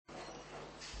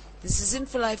This is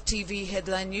InfoLive TV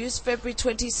headline news, February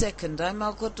 22nd. I'm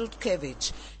Margot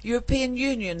Dudkevich. European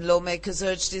Union lawmakers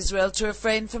urged Israel to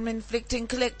refrain from inflicting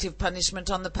collective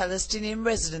punishment on the Palestinian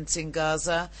residents in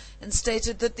Gaza and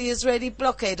stated that the Israeli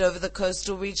blockade over the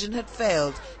coastal region had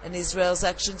failed and Israel's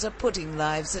actions are putting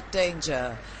lives at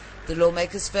danger. The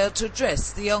lawmakers failed to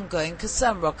address the ongoing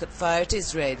Qassam rocket fire at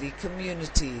Israeli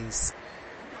communities.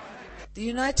 The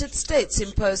United States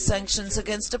imposed sanctions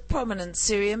against a prominent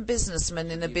Syrian businessman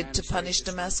in a bid to punish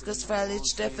Damascus for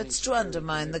alleged efforts to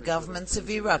undermine the governments of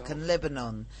Iraq and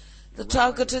Lebanon. The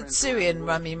targeted Syrian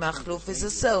Rami Makhlouf is a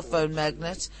cell phone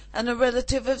magnate and a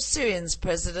relative of Syria's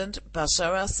President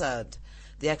Bashar Assad.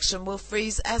 The action will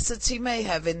freeze assets he may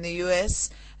have in the US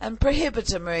and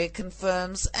prohibit American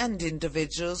firms and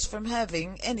individuals from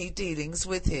having any dealings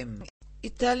with him.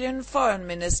 Italian Foreign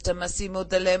Minister Massimo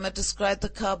D'Alema described the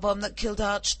car bomb that killed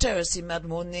arch-terrorist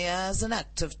Mugniyah as an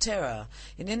act of terror.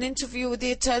 In an interview with the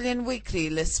Italian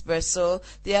weekly L'Espresso,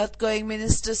 the outgoing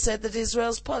minister said that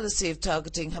Israel's policy of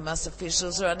targeting Hamas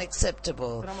officials are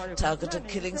unacceptable. Targeted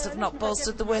killings have not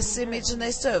bolstered the West's image and they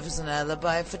serve as an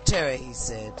alibi for terror, he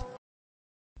said.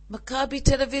 Maccabi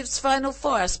Tel Aviv's Final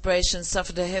Four aspirations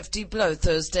suffered a hefty blow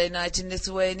Thursday night in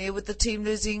Lithuania, with the team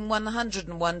losing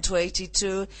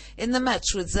 101-82 in the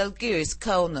match with Zalgiris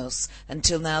Kaunas.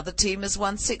 Until now, the team has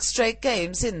won 6 straight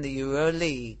games in the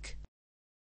Euroleague.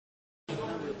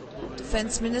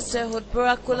 Defence Minister Ehud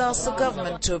Barak will ask the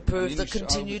government to approve the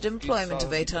continued employment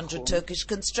of 800 Turkish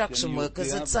construction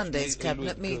workers at Sunday's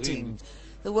cabinet meeting.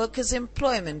 The workers'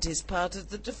 employment is part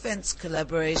of the defence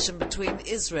collaboration between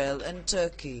Israel and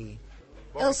Turkey.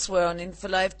 Elsewhere on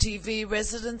InfoLive TV,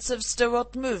 residents of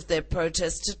Sderot moved their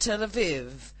protest to Tel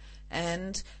Aviv.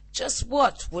 And just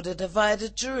what would a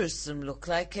divided Jerusalem look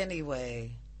like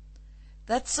anyway?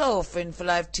 That's all for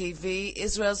InfoLive TV,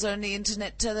 Israel's only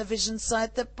internet television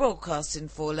site that broadcasts in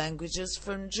 4 languages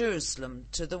from Jerusalem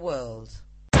to the world.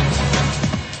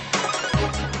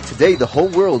 Today, the whole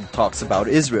world talks about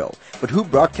Israel. But who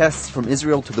broadcasts from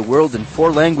Israel to the world in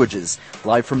 4 languages,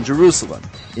 live from Jerusalem?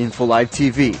 InfoLive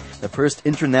TV, the first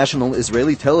international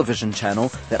Israeli television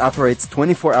channel that operates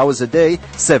 24 hours a day,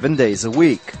 7 days a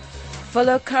week.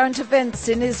 Follow current events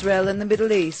in Israel and the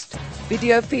Middle East.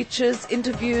 Video features,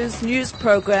 interviews, news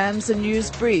programs and news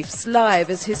briefs live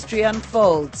as history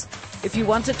unfolds. If you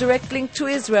want a direct link to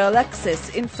Israel,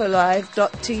 access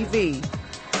infolive.tv.